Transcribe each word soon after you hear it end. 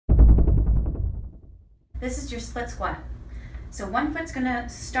This is your split squat. So one foot's gonna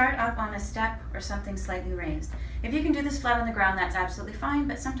start up on a step or something slightly raised. If you can do this flat on the ground, that's absolutely fine,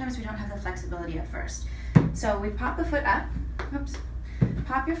 but sometimes we don't have the flexibility at first. So we pop the foot up, oops,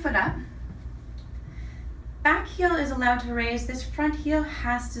 pop your foot up. Back heel is allowed to raise. This front heel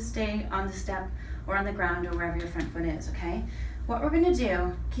has to stay on the step or on the ground or wherever your front foot is, okay? What we're gonna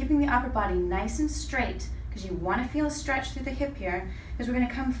do, keeping the upper body nice and straight, because you wanna feel a stretch through the hip here, is we're gonna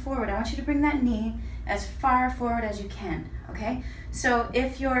come forward. I want you to bring that knee as far forward as you can, okay? So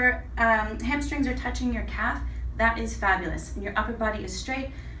if your hamstrings are touching your calf, that is fabulous. And your upper body is straight,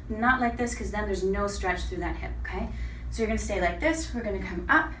 not like this, because then there's no stretch through that hip, okay? So you're gonna stay like this. We're gonna come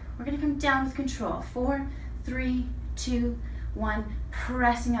up, we're gonna come down with control. 4, 3, 2, 1,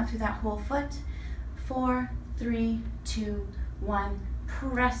 pressing up through that whole foot. 4, 3, 2, 1,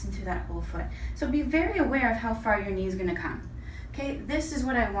 pressing through that whole foot. So be very aware of how far your knee is gonna come. Okay, this is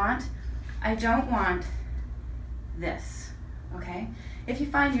what I want. I don't want this, okay? If you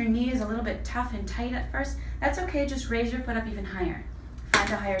find your knee is a little bit tough and tight at first, that's okay, just raise your foot up even higher. Find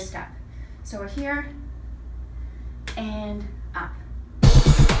a higher step. So we're here and up.